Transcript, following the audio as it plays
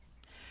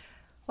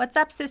What's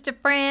up, sister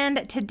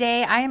friend?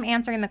 Today I am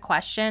answering the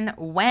question,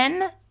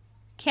 when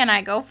can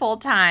I go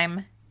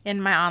full-time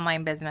in my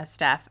online business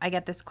stuff? I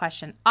get this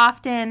question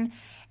often,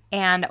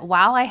 and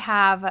while I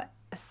have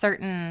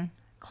certain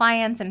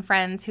clients and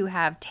friends who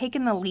have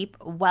taken the leap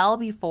well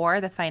before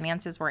the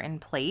finances were in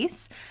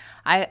place,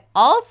 I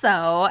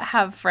also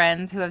have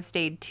friends who have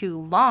stayed too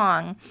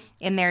long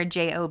in their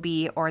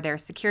J.O.B. or their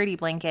security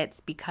blankets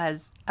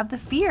because of the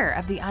fear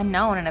of the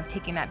unknown and of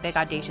taking that big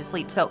audacious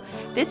leap. So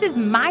this is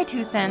my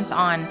 2 cents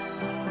on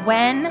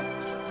when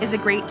is a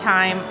great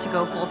time to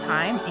go full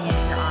time in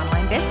your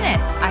online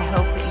business. I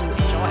hope that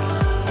you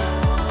enjoy.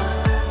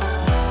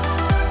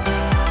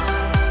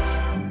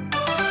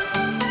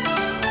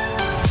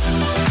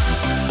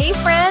 Hey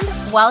friend,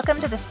 welcome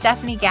to the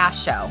Stephanie Gass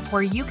Show,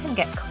 where you can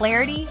get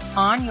clarity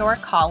on your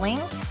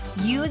calling,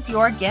 use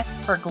your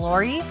gifts for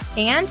glory,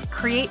 and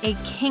create a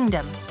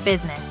kingdom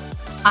business.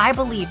 I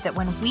believe that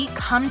when we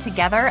come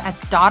together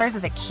as daughters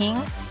of the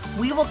King,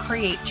 we will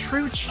create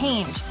true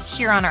change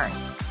here on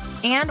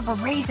earth. And we're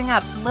raising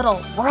up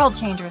little world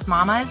changers,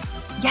 mamas.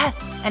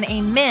 Yes, and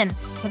amen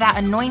to that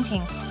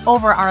anointing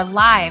over our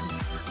lives.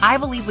 I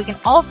believe we can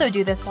also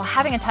do this while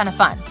having a ton of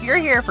fun. You're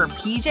here for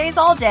PJs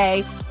all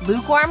day,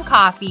 lukewarm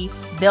coffee,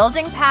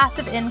 building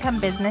passive income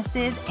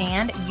businesses,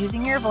 and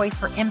using your voice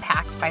for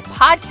impact by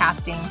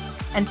podcasting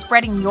and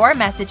spreading your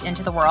message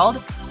into the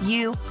world.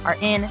 You are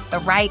in the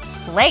right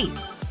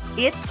place.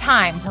 It's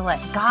time to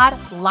let God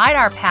light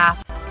our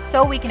path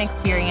so we can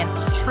experience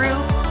true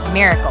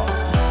miracles.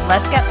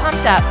 Let's get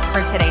pumped up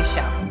for today's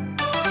show.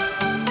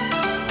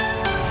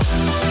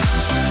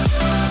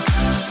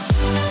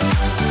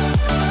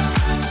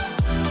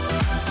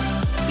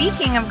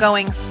 Speaking of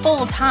going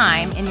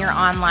full-time in your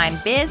online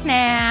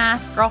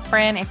business,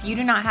 girlfriend, if you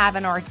do not have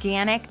an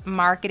organic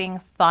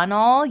marketing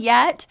funnel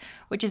yet,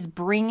 which is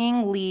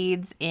bringing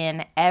leads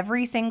in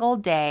every single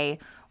day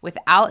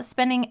without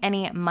spending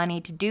any money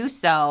to do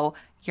so,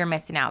 you're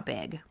missing out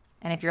big.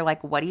 And if you're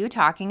like, what are you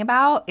talking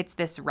about? It's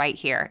this right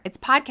here. It's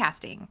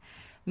podcasting.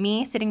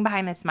 Me sitting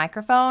behind this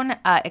microphone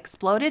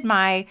exploded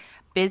my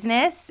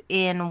business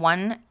in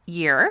 1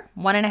 year,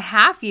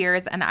 1.5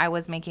 years, and I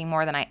was making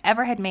more than I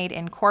ever had made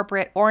in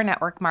corporate or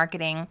network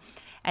marketing.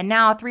 And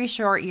now 3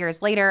 short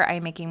years later, I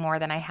am making more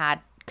than I had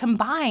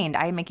combined.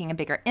 I am making a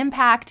bigger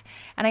impact,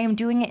 and I am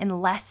doing it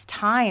in less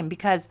time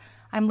because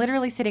I'm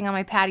literally sitting on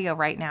my patio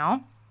right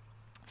now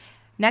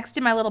next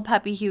to my little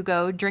puppy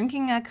Hugo,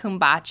 drinking a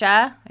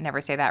kombucha. I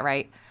never say that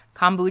right.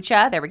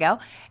 Kombucha, there we go.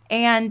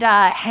 And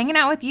hanging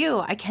out with you.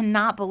 I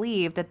cannot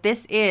believe that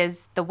this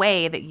is the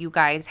way that you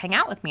guys hang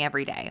out with me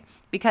every day,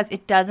 because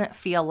it doesn't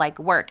feel like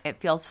work. It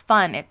feels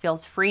fun. It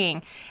feels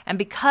freeing. And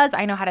because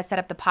I know how to set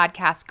up the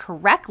podcast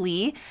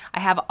correctly,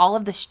 I have all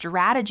of the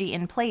strategy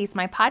in place.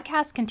 My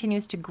podcast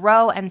continues to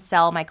grow and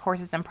sell my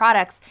courses and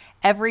products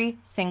every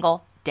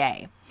single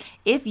day.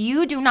 If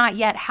you do not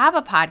yet have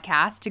a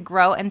podcast to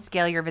grow and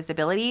scale your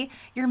visibility,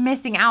 you're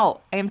missing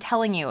out. I am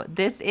telling you,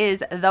 this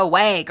is the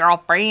way,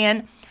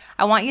 girlfriend.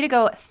 I want you to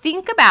go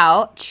think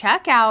about,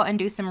 check out, and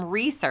do some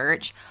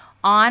research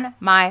on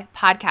my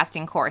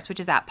podcasting course, which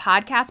is at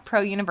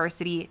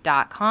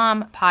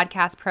podcastprouniversity.com,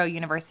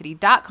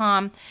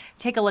 podcastprouniversity.com.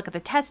 Take a look at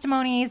the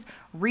testimonies,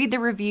 read the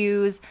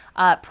reviews,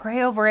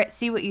 pray over it,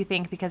 see what you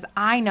think, because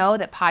I know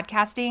that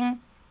podcasting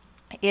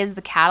is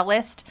the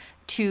catalyst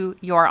to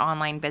your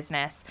online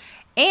business.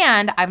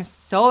 And I'm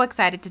so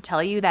excited to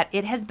tell you that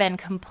it has been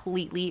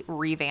completely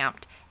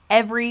revamped.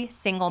 Every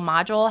single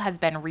module has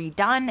been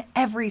redone.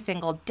 Every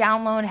single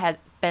download has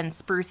been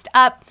spruced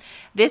up.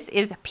 This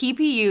is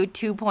PPU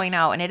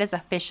 2.0, and it is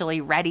officially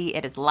ready.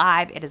 It is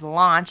live. It is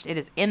launched. It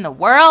is in the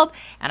world,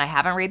 and I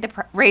haven't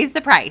raised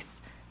the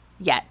price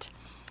yet.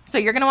 So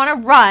you're going to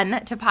want to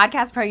run to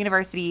Podcast Pro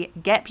University,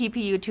 get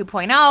PPU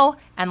 2.0,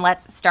 and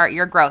let's start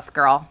your growth,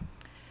 girl.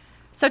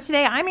 So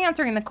today I'm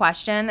answering the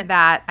question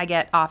that I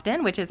get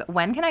often, which is,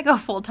 when can I go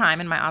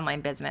full-time in my online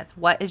business?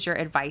 What is your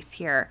advice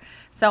here?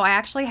 So I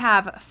actually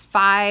have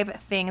 5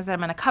 things that I'm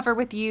going to cover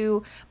with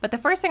you. But the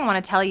first thing I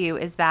want to tell you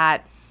is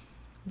that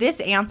this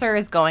answer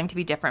is going to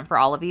be different for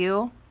all of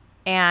you,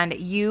 and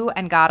you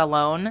and God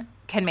alone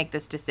can make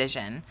this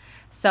decision.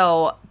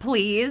 So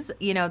please,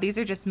 these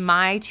are just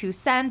my 2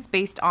 cents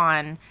based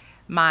on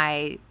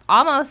my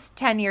almost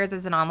 10 years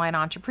as an online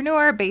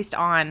entrepreneur, based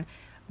on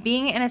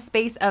being in a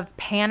space of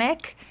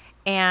panic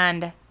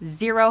and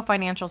zero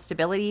financial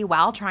stability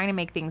while trying to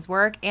make things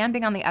work, and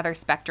being on the other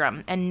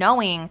spectrum and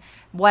knowing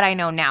what I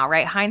know now,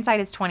 right? Hindsight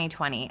is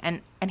 20/20.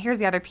 And here's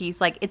the other piece,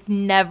 it's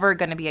never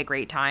going to be a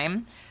great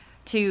time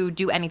to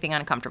do anything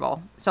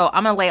uncomfortable. So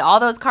I'm going to lay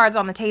all those cards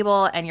on the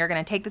table, and you're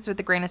going to take this with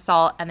a grain of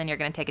salt, and then you're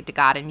going to take it to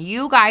God. And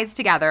you guys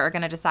together are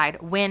going to decide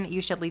when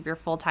you should leave your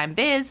full-time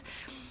biz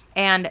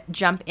and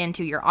jump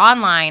into your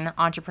online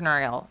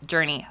entrepreneurial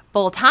journey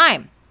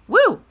full-time.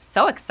 Woo!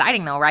 So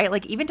exciting though,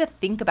 right? Even to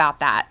think about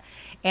that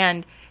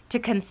and to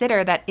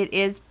consider that it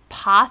is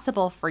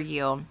possible for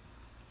you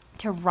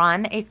to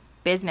run a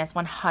business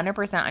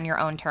 100% on your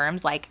own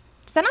terms.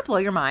 Does that not blow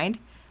your mind?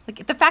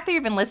 The fact that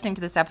you've been listening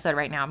to this episode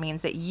right now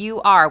means that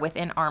you are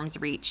within arm's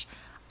reach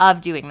of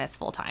doing this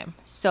full time.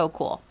 So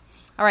cool.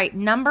 All right,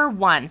 number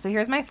 1. So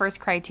here's my first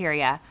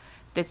criteria.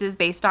 This is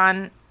based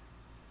on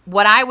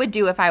what I would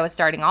do if I was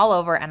starting all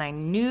over and I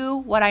knew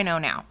what I know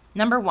now.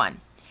 Number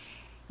 1,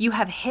 you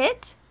have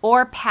hit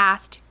or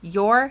passed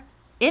your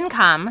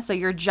income, so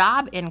your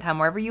job income,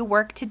 wherever you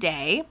work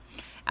today,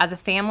 as a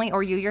family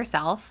or you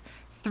yourself,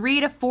 3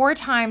 to 4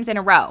 times in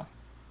a row.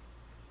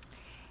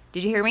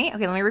 Did you hear me?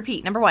 Okay, let me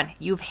repeat. Number 1,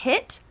 you've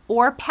hit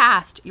or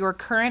passed your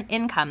current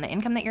income, the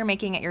income that you're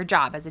making at your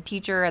job as a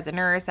teacher, as a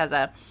nurse, as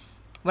a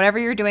whatever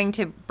you're doing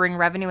to bring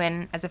revenue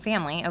in as a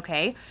family,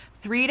 okay,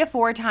 3 to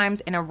 4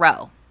 times in a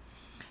row.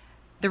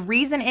 The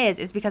reason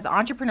is because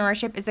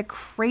entrepreneurship is a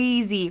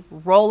crazy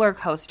roller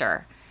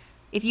coaster.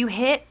 If you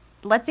hit,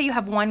 let's say you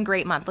have one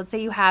great month. Let's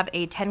say you have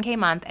a 10K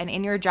month and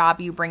in your job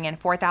you bring in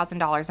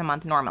 $4,000 a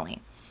month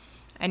normally.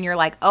 And you're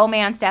like, oh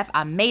man, Steph,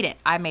 I made it.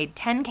 I made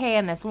 10K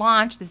in this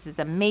launch. This is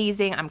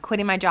amazing. I'm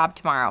quitting my job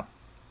tomorrow.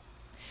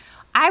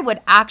 I would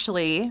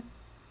actually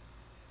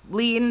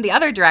lean the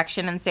other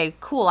direction and say,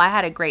 cool, I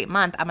had a great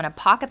month. I'm going to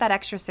pocket that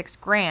extra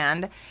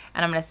 $6,000 and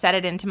I'm going to set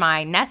it into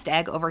my nest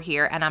egg over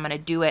here and I'm going to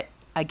do it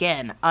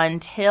again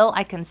until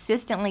I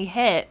consistently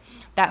hit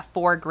that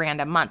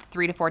 $4,000 a month,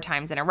 3 to 4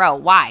 times in a row.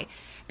 Why?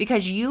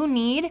 Because you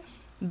need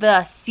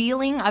the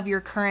ceiling of your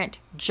current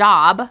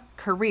job,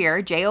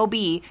 career,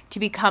 J.O.B, to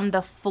become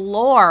the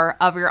floor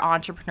of your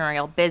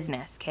entrepreneurial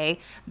business, okay?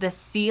 The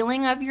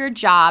ceiling of your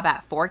job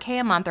at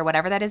 $4K a month or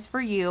whatever that is for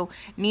you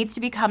needs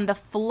to become the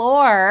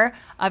floor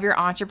of your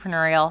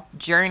entrepreneurial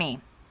journey.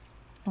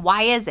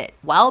 Why is it?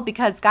 Well,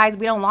 because guys,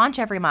 we don't launch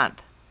every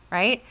month,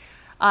 right?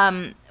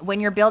 When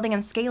you're building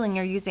and scaling,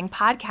 you're using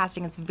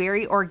podcasting. It's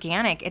very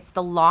organic. It's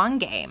the long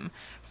game.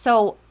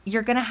 So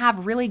you're going to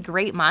have really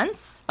great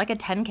months, like a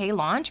 10K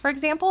launch, for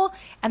example,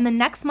 and the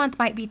next month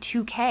might be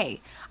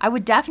 2K. I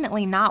would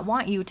definitely not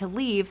want you to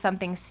leave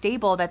something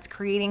stable that's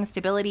creating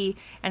stability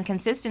and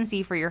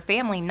consistency for your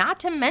family. Not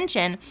to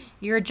mention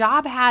your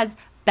job has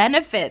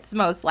benefits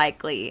most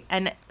likely.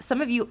 And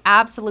some of you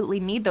absolutely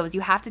need those.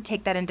 You have to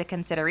take that into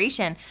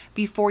consideration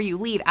before you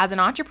leave. As an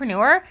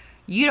entrepreneur,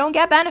 you don't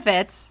get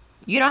benefits.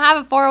 You don't have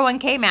a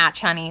 401k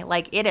match, honey.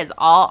 Like, it is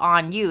all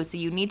on you. So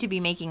you need to be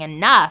making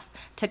enough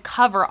to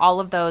cover all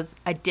of those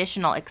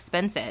additional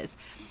expenses.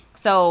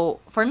 So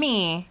for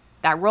me,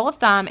 that rule of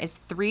thumb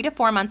is 3 to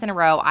 4 months in a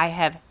row, I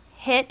have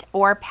hit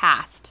or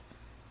passed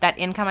that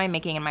income I'm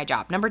making in my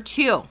job. Number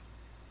two,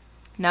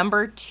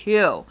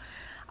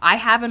 I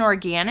have an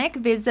organic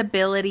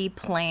visibility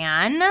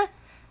plan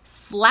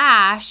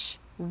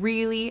 /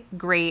 really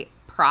great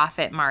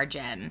profit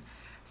margin.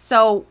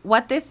 So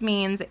what this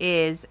means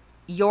is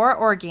your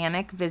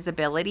organic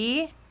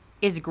visibility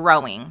is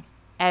growing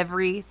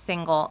every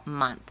single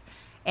month.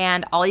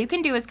 And all you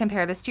can do is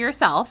compare this to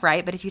yourself,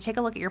 right? But if you take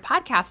a look at your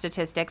podcast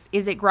statistics,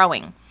 is it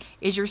growing?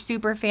 Is your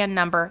super fan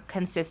number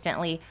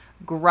consistently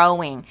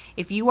growing?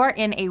 If you are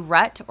in a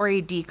rut or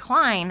a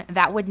decline,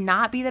 that would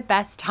not be the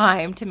best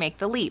time to make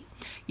the leap.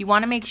 You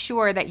want to make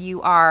sure that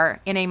you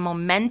are in a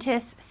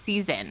momentous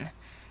season.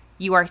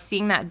 You are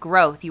seeing that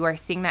growth. You are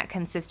seeing that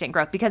consistent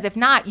growth. Because if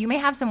not, you may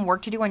have some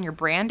work to do on your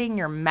branding,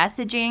 your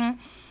messaging,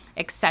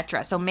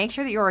 etc. So make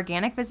sure that your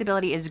organic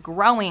visibility is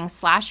growing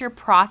 / your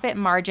profit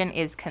margin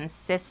is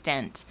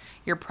consistent.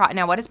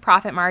 Now, what is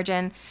profit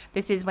margin?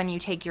 This is when you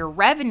take your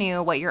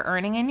revenue, what you're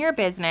earning in your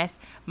business,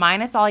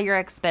 minus all your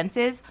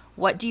expenses.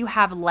 What do you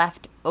have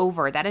left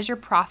over? That is your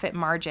profit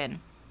margin.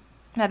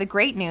 Now, the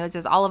great news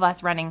is all of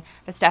us running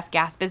the Steph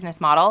Gas business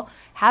model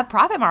have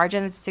profit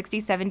margins of 60,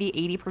 70,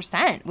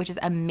 80%, which is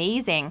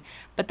amazing.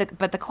 But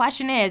the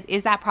question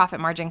is that profit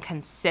margin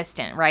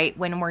consistent, right?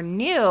 When we're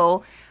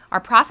new, our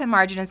profit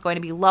margin is going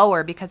to be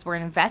lower because we're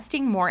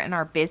investing more in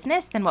our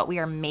business than what we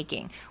are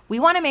making. We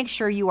want to make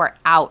sure you are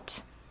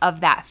out of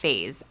that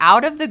phase,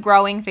 out of the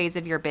growing phase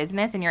of your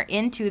business, and you're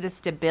into the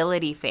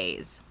stability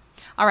phase.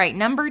 All right,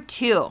 number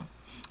 2.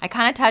 I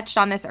kind of touched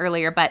on this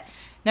earlier, but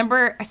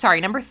Number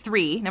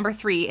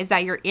 3 is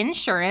that your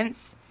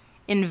insurance,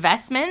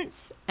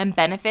 investments, and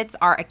benefits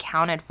are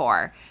accounted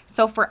for.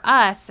 So for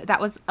us,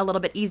 that was a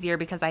little bit easier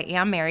because I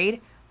am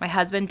married. My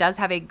husband does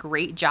have a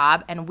great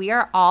job, and we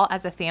are all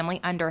as a family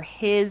under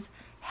his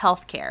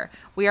healthcare.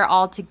 We are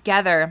all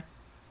together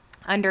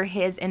under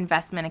his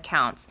investment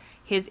accounts,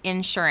 his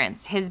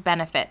insurance, his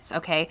benefits,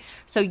 okay?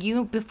 So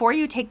before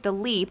you take the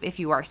leap, if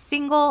you are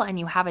single and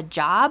you have a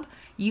job,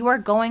 you are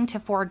going to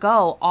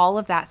forego all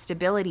of that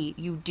stability.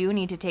 You do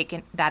need to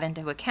take that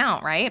into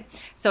account, right?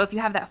 So if you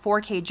have that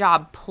 4K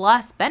job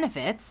plus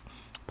benefits,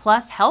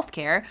 plus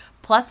healthcare,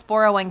 plus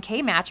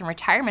 401k match and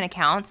retirement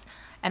accounts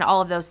and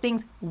all of those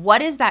things,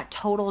 what is that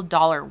total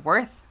dollar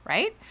worth,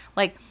 right?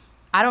 Like,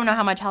 I don't know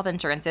how much health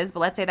insurance is,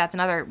 but let's say that's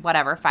another,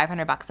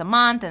 $500 a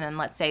month. And then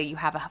let's say you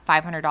have a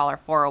 $500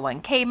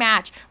 401k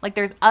match. Like,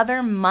 there's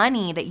other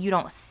money that you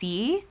don't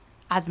see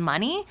as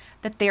money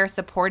that they're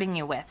supporting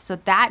you with. So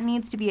that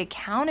needs to be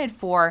accounted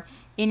for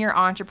in your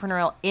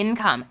entrepreneurial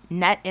income,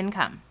 net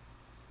income.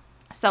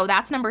 So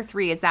that's number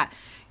 3, is that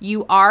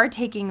you are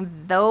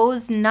taking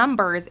those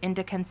numbers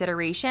into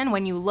consideration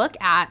when you look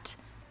at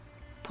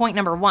point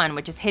number 1,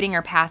 which is hitting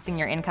or passing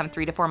your income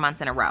 3 to 4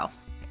 months in a row.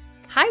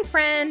 Hi,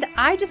 friend.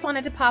 I just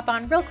wanted to pop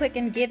on real quick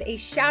and give a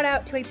shout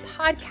out to a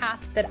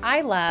podcast that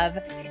I love,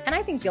 and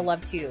I think you'll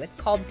love too. It's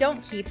called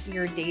Don't Keep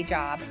Your Day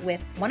Job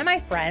with one of my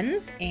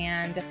friends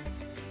and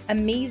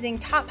amazing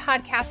top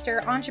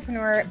podcaster,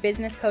 entrepreneur,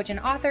 business coach, and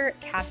author,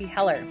 Kathy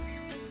Heller.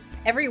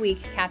 Every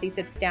week, Kathy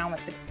sits down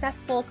with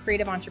successful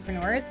creative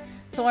entrepreneurs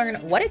to learn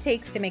what it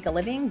takes to make a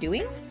living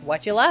doing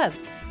what you love.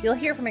 You'll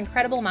hear from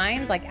incredible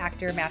minds like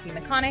actor Matthew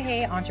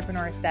McConaughey,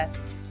 entrepreneur Seth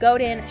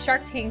Godin,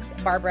 Shark Tank's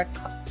Barbara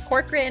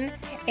Corcoran,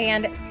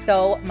 and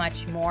so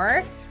much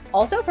more.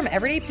 Also from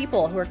everyday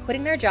people who are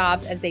quitting their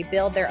jobs as they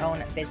build their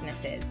own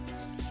businesses.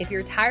 If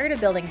you're tired of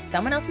building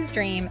someone else's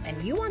dream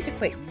and you want to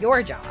quit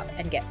your job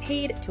and get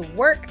paid to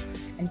work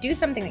and do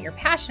something that you're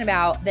passionate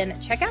about, then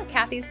check out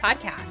Kathy's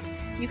podcast.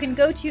 You can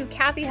go to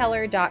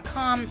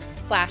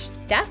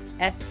kathyheller.com/Steph,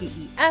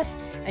 S-T-E-F,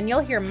 and you'll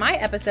hear my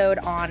episode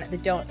on the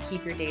Don't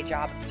Keep Your Day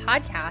Job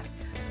podcast.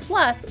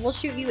 Plus, we'll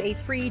shoot you a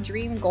free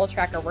Dream Goal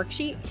Tracker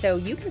worksheet so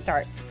you can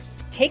start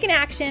taking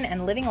action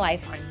and living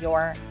life on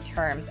your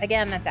terms.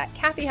 Again, that's at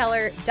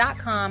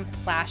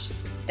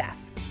kathyheller.com/Steph.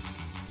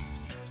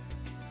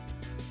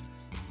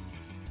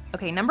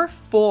 Okay, number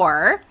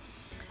four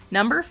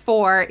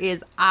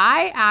is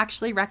I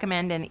actually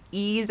recommend an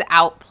ease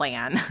out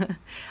plan,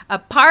 a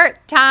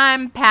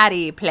part-time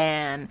Patty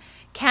plan.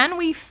 Can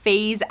we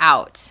phase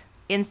out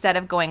instead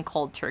of going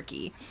cold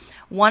turkey?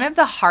 One of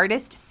the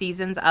hardest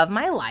seasons of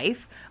my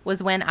life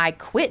was when I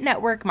quit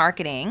network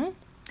marketing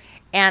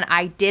and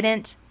I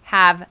didn't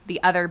have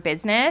the other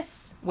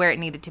business where it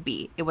needed to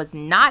be. It was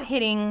not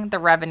hitting the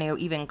revenue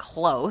even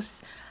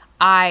close.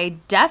 I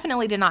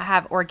definitely did not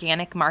have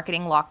organic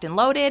marketing locked and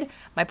loaded.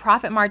 My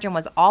profit margin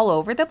was all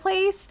over the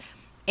place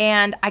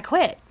and I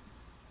quit.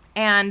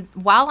 And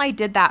while I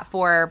did that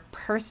for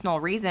personal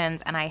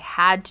reasons and I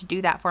had to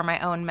do that for my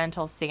own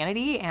mental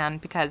sanity and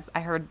because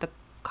I heard the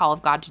call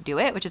of God to do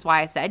it, which is why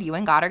I said you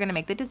and God are going to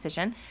make the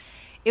decision,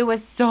 it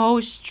was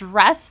so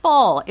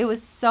stressful. It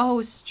was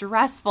so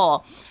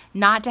stressful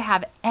not to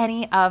have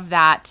any of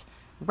that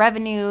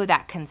revenue,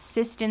 that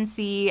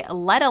consistency,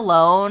 let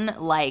alone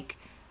like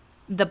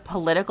the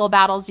political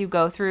battles you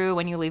go through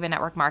when you leave a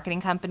network marketing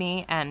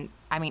company. And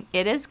I mean,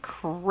 it is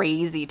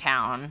crazy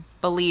town,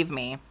 believe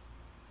me.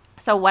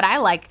 So what I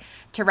like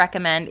to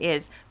recommend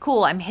is,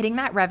 cool, I'm hitting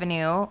that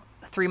revenue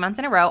 3 months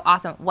in a row.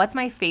 Awesome. What's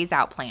my phase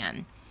out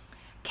plan?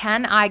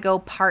 Can I go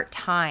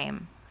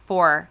part-time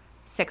for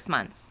 6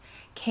 months?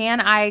 Can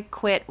I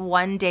quit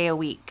 1 day a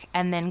week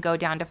and then go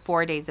down to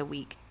 4 days a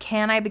week?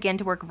 Can I begin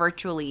to work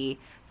virtually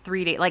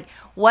 3 days? Like,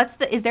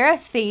 is there a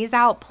phase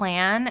out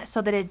plan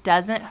so that it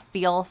doesn't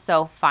feel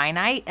so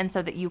finite and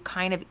so that you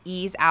kind of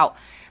ease out?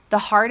 The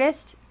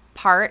hardest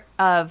part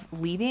of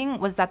leaving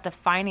was that the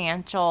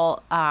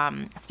financial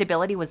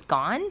stability was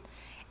gone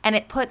and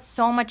it put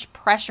so much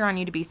pressure on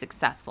you to be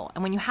successful.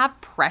 And when you have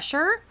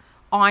pressure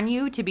on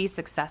you to be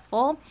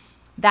successful,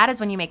 that is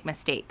when you make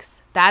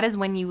mistakes. That is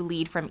when you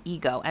lead from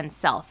ego and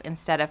self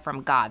instead of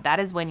from God. That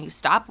is when you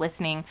stop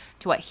listening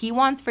to what He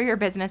wants for your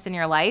business and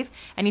your life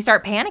and you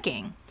start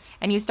panicking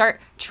and you start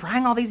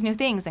trying all these new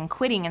things and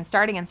quitting and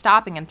starting and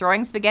stopping and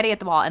throwing spaghetti at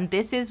the wall. And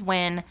this is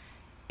when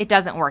it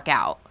doesn't work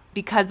out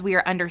because we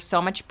are under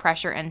so much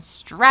pressure and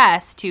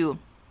stress to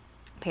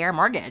pay our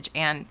mortgage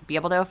and be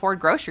able to afford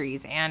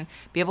groceries and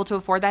be able to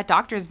afford that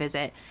doctor's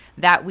visit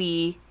that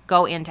we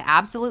go into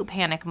absolute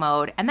panic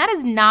mode. And that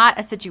is not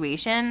a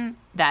situation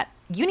that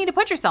you need to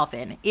put yourself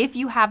in. If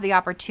you have the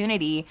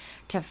opportunity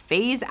to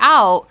phase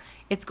out,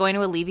 it's going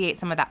to alleviate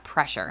some of that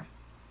pressure.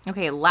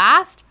 Okay,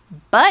 last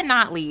but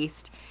not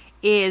least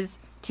is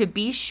to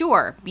be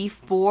sure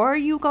before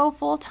you go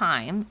full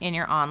time in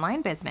your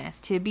online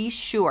business, to be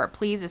sure,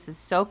 please, this is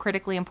so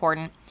critically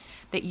important,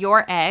 that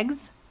your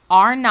eggs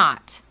are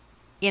not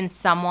in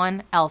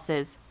someone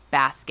else's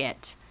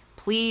basket.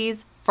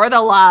 Please, for the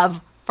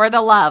love,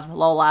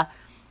 Lola,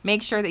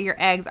 make sure that your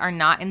eggs are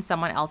not in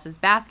someone else's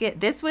basket.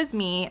 This was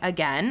me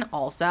again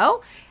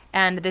also,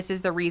 and this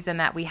is the reason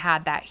that we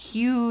had that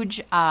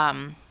huge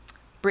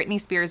Britney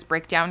Spears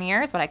breakdown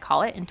year is what I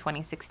call it in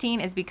 2016,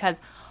 is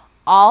because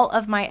all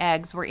of my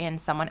eggs were in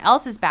someone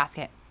else's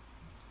basket.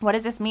 What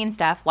does this mean,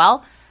 Steph?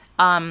 Well,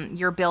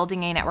 you're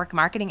building a network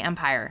marketing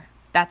empire.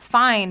 That's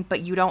fine, but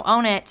you don't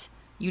own it.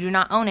 You do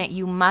not own it.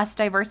 You must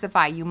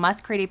diversify. You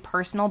must create a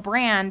personal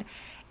brand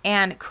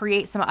and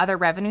create some other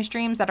revenue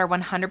streams that are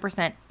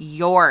 100%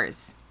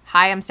 yours.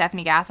 Hi, I'm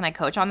Stephanie Gass, and I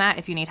coach on that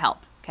if you need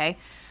help, okay?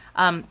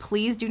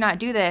 Please do not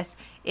do this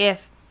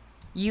if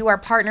you are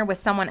partnered with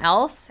someone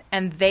else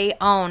and they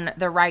own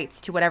the rights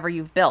to whatever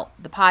you've built,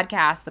 the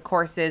podcast, the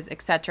courses,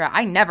 etc.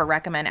 I never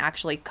recommend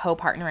actually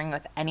co-partnering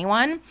with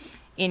anyone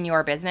in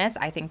your business.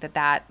 I think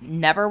that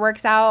never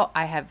works out.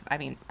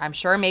 I'm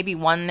sure maybe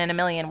 1 in a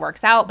million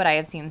works out, but I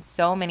have seen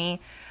so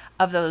many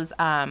of those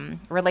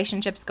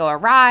relationships go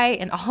awry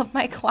in all of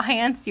my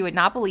clients. You would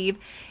not believe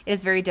it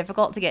is very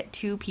difficult to get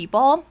 2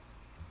 people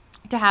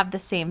to have the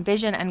same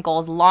vision and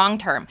goals long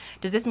term.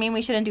 Does this mean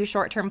we shouldn't do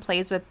short-term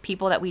plays with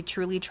people that we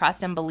truly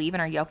trust and believe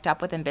and are yoked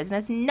up with in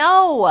business?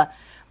 No,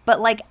 But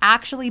like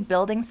actually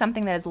building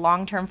something that is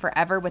long-term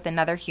forever with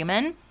another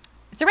human,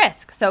 it's a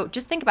risk. So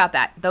just think about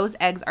that. Those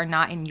eggs are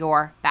not in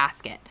your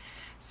basket.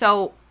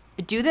 So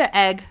do the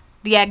egg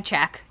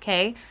check,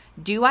 okay?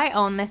 Do I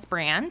own this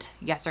brand?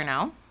 Yes or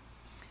no?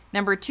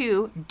 Number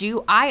 2,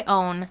 do I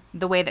own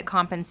the way that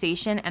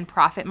compensation and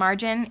profit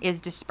margin is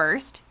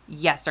dispersed?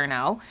 Yes or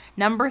no?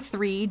 Number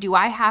 3, do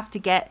I have to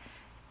get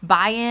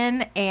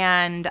buy-in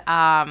and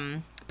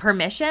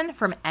permission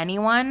from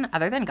anyone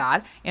other than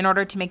God in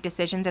order to make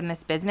decisions in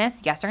this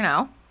business? Yes or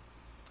no?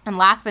 And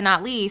last but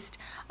not least,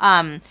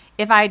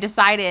 if I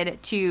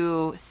decided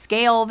to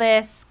scale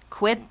this,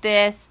 quit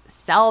this,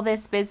 sell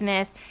this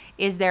business,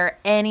 is there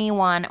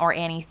anyone or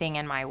anything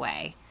in my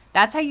way?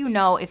 That's how you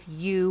know if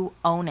you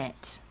own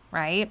it,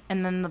 right?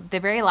 And then the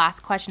very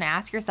last question to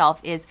ask yourself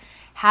is,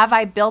 have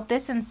I built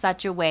this in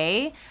such a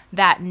way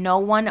that no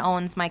one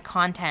owns my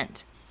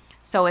content?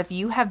 So if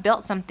you have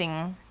built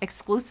something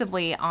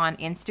exclusively on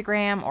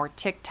Instagram or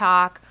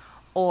TikTok,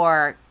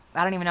 or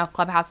I don't even know if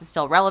Clubhouse is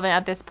still relevant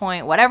at this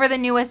point, whatever the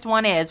newest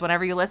one is,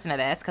 whenever you listen to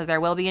this, because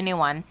there will be a new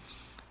one,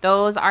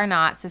 those are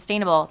not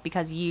sustainable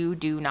because you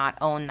do not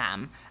own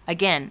them.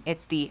 Again,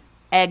 it's the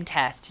egg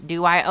test.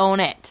 Do I own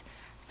it?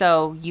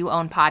 So you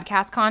own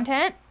podcast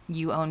content,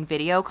 you own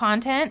video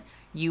content,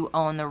 you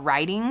own the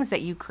writings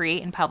that you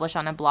create and publish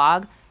on a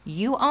blog.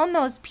 You own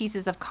those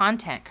pieces of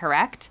content,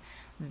 correct?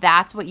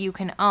 That's what you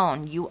can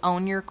own. You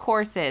own your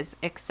courses,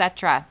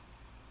 etc.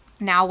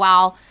 Now,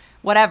 while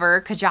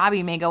whatever,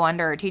 Kajabi may go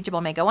under or Teachable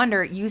may go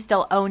under, you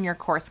still own your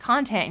course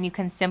content and you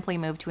can simply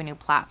move to a new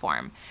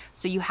platform.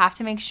 So you have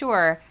to make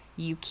sure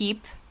you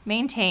keep,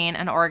 maintain,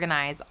 and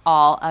organize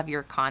all of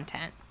your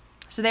content.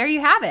 So there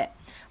you have it.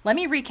 Let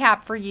me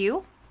recap for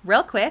you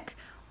real quick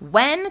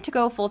when to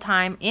go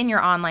full-time in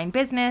your online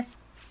business.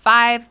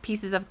 5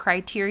 pieces of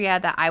criteria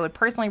that I would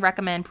personally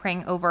recommend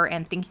praying over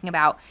and thinking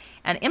about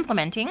and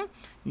implementing.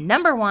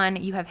 Number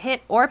 1, you have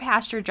hit or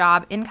passed your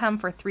job income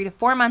for 3 to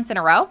 4 months in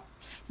a row.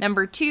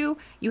 Number 2,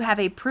 you have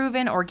a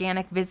proven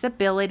organic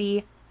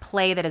visibility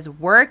play that is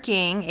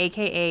working,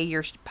 aka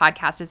your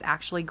podcast is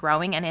actually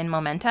growing and in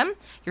momentum.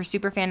 Your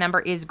superfan number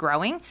is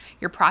growing.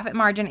 Your profit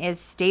margin is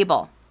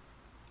stable.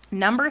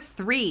 Number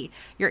 3,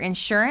 your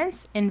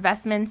insurance,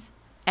 investments,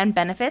 and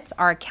benefits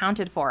are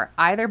accounted for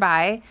either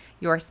by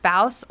your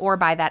spouse or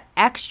by that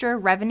extra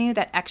revenue,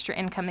 that extra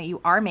income that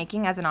you are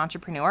making as an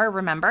entrepreneur.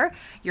 Remember,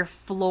 your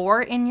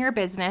floor in your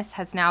business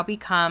has now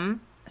become,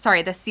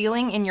 the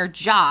ceiling in your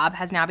job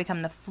has now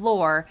become the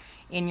floor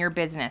in your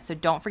business. So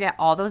don't forget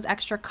all those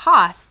extra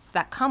costs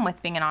that come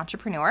with being an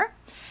entrepreneur.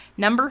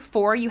 Number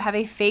 4, you have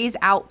a phase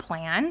out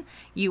plan.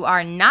 You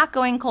are not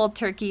going cold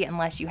turkey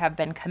unless you have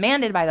been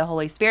commanded by the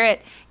Holy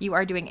Spirit. You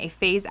are doing a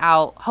phase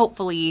out,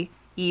 hopefully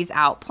ease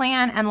out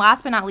plan. And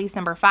last but not least,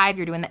 number 5,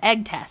 you're doing the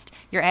egg test.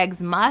 Your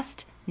eggs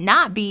must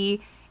not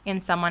be in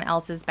someone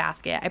else's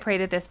basket. I pray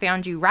that this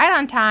found you right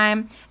on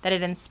time, that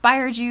it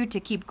inspired you to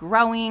keep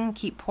growing,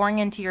 keep pouring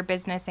into your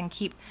business, and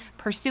keep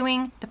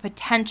pursuing the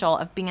potential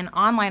of being an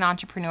online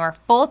entrepreneur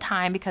full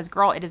time, because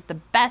girl, it is the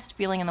best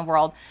feeling in the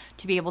world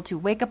to be able to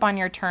wake up on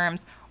your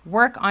terms,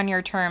 work on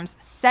your terms,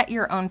 set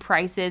your own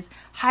prices,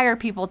 hire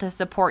people to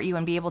support you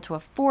and be able to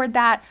afford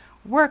that.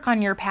 Work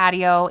on your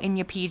patio in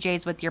your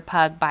PJs with your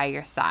pug by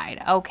your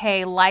side.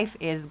 Okay, life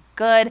is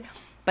good,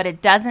 but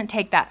it doesn't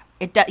take that.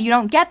 You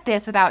don't get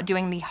this without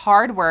doing the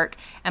hard work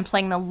and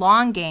playing the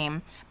long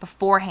game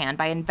beforehand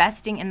by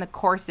investing in the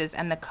courses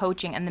and the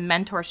coaching and the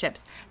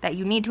mentorships that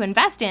you need to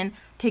invest in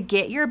to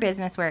get your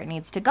business where it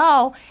needs to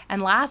go.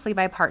 And lastly,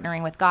 by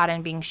partnering with God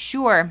and being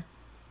sure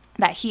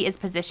that He is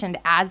positioned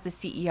as the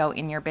CEO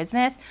in your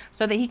business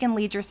so that He can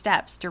lead your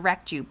steps,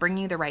 direct you, bring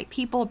you the right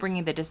people, bring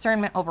you the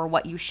discernment over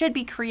what you should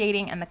be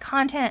creating and the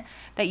content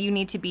that you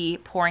need to be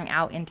pouring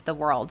out into the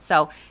world.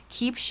 So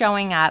keep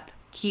showing up,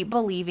 keep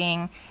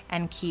believing,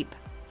 and keep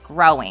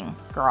growing,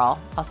 girl.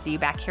 I'll see you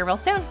back here real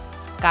soon.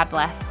 God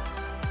bless.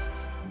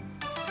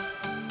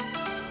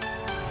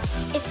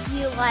 If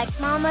you like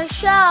Mama's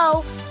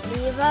show,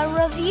 leave a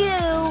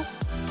review.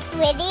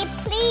 Pretty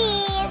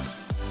please.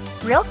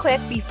 Real quick,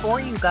 before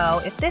you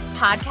go, if this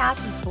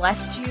podcast has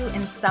blessed you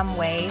in some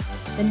way,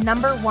 the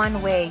number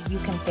 1 way you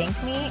can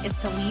thank me is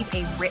to leave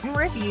a written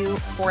review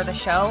for the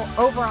show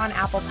over on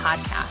Apple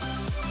Podcasts.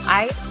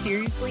 I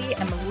seriously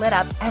am lit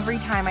up every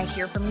time I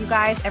hear from you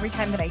guys, every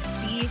time that I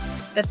see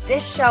that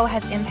this show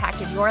has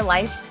impacted your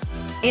life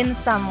in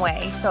some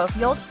way. So if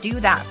you'll do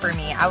that for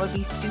me, I would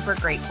be super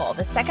grateful.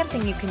 The second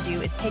thing you can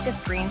do is take a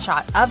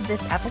screenshot of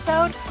this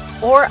episode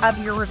or of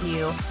your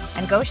review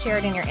and go share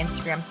it in your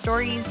Instagram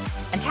stories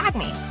and tag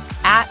me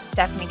at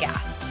Stephanie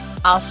Gass.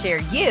 I'll share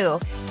you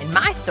in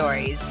my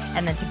stories,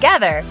 and then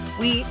together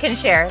we can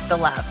share the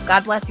love.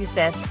 God bless you,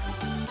 sis.